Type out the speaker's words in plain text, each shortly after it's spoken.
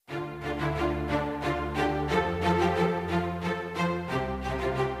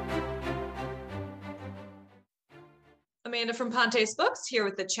Amanda from Pontes Books here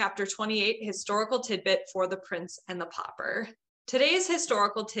with the Chapter 28 historical tidbit for The Prince and the Pauper. Today's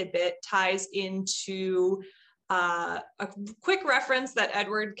historical tidbit ties into a quick reference that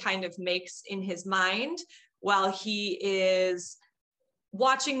Edward kind of makes in his mind while he is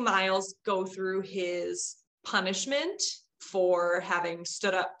watching Miles go through his punishment for having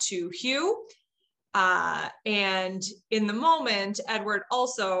stood up to Hugh. And in the moment, Edward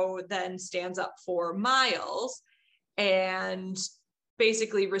also then stands up for Miles and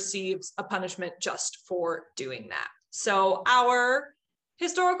basically receives a punishment just for doing that. So our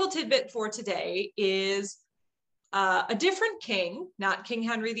historical tidbit for today is a different king, not King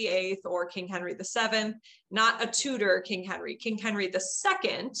Henry VIII or King Henry VII, not a Tudor King Henry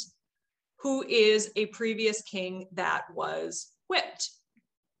II, who is a previous king that was whipped.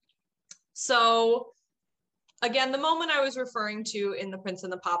 So again, the moment I was referring to in The Prince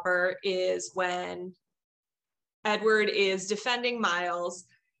and the Pauper is when Edward is defending Miles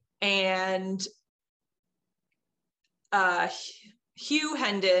and Hugh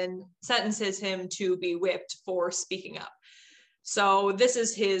Hendon sentences him to be whipped for speaking up. So this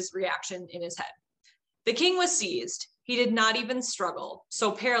is his reaction in his head. The king was seized. He did not even struggle.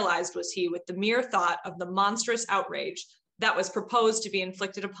 So paralyzed was he with the mere thought of the monstrous outrage that was proposed to be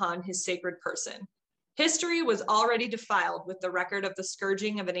inflicted upon his sacred person. History was already defiled with the record of the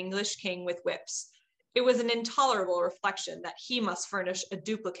scourging of an English king with whips. It was an intolerable reflection that he must furnish a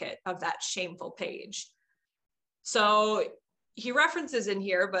duplicate of that shameful page. So he references in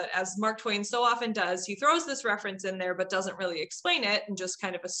here, but as Mark Twain so often does, he throws this reference in there, but doesn't really explain it and just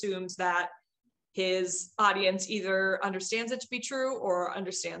kind of assumes that his audience either understands it to be true or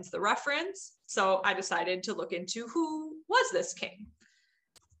understands the reference. So I decided to look into who was this king.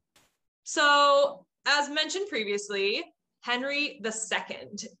 So as mentioned previously, Henry II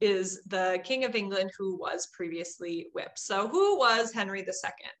is the King of England who was previously whipped. So who was Henry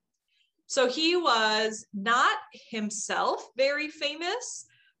II? So he was not himself very famous,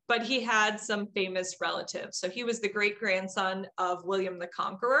 but he had some famous relatives. So he was the great-grandson of William the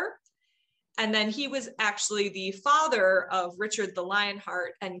Conqueror. And then he was actually the father of Richard the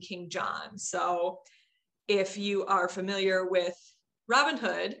Lionheart and King John. So if you are familiar with Robin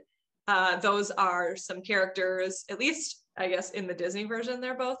Hood, those are some characters, at least I guess in the Disney version,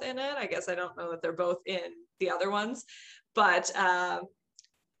 they're both in it. I guess I don't know that they're both in the other ones, but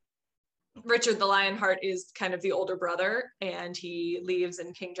Richard the Lionheart is kind of the older brother and he leaves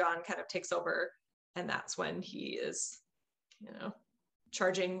and King John kind of takes over. And that's when he is,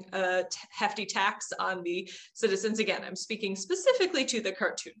 charging a hefty tax on the citizens. Again, I'm speaking specifically to the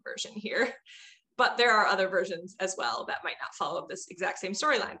cartoon version here, but there are other versions as well that might not follow this exact same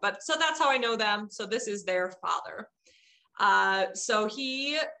storyline. But so that's how I know them. So this is their father. So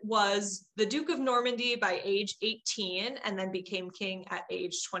he was the Duke of Normandy by age 18 and then became king at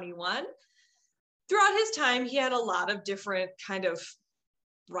age 21. Throughout his time, he had a lot of different kind of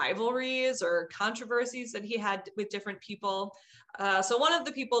rivalries or controversies that he had with different people. So one of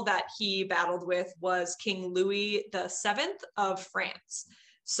the people that he battled with was King Louis VII of France.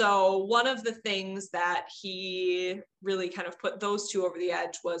 So one of the things that he really kind of put those two over the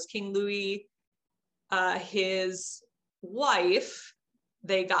edge was King Louis, his wife,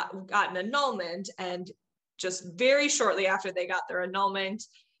 they got an annulment, and just very shortly after they got their annulment,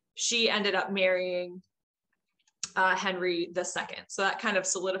 she ended up marrying Henry II. So that kind of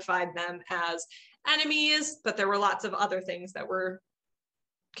solidified them as enemies, but there were lots of other things that were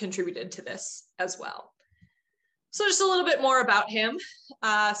contributed to this as well. So just a little bit more about him.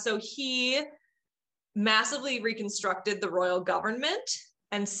 So he massively reconstructed the royal government.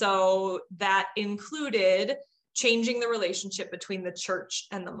 And so that included changing the relationship between the church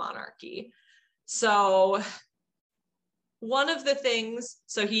and the monarchy. So one of the things,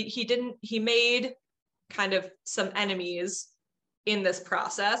 so he made kind of some enemies in this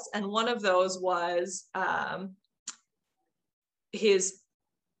process. And one of those was his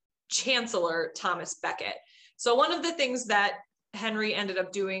chancellor, Thomas Becket. So one of the things that Henry ended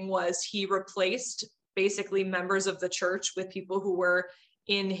up doing was he replaced basically members of the church with people who were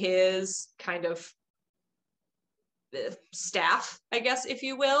in his kind of staff, I guess, if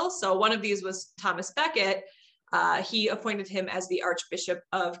you will. So one of these was Thomas Becket. He appointed him as the Archbishop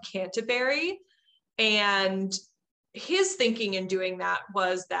of Canterbury. And his thinking in doing that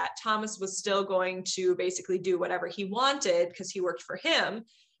was that Thomas was still going to basically do whatever he wanted because he worked for him.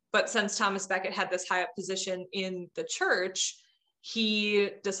 But since Thomas Becket had this high up position in the church,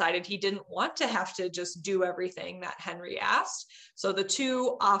 he decided he didn't want to have to just do everything that Henry asked. So the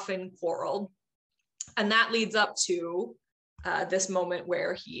two often quarreled. And that leads up to this moment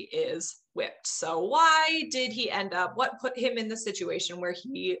where he is whipped. So why did he end up, what put him in the situation where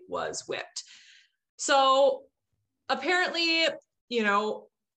he was whipped? So apparently, you know,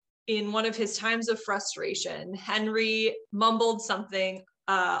 in one of his times of frustration, Henry mumbled something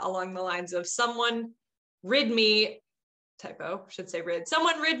along the lines of, someone rid me, typo, should say rid,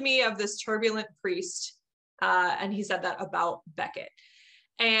 someone rid me of this turbulent priest. And he said that about Becket.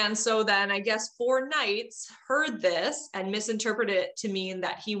 And so then I guess 4 knights heard this and misinterpreted it to mean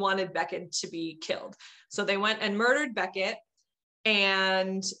that he wanted Becket to be killed. So they went and murdered Becket,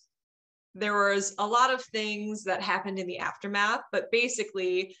 and there was a lot of things that happened in the aftermath, but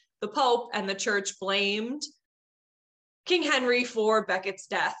basically the Pope and the church blamed King Henry for Becket's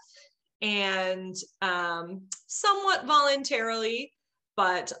death, and somewhat voluntarily,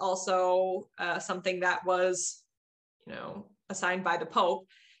 but also something that was, you know, assigned by the Pope.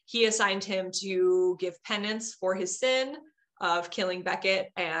 He assigned him to give penance for his sin of killing Becket,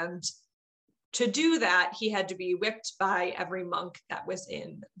 and to do that, he had to be whipped by every monk that was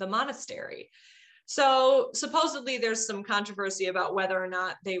in the monastery. So supposedly there's some controversy about whether or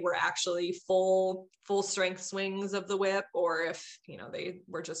not they were actually full strength swings of the whip, or if, you know, they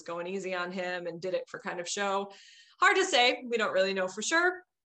were just going easy on him and did it for kind of show. Hard to say. We don't really know for sure.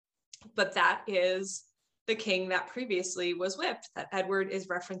 But that is the king that previously was whipped that Edward is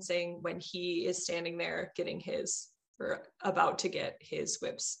referencing when he is standing there getting his, or about to get his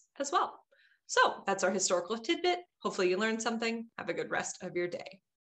whips as well. So that's our historical tidbit. Hopefully you learned something. Have a good rest of your day.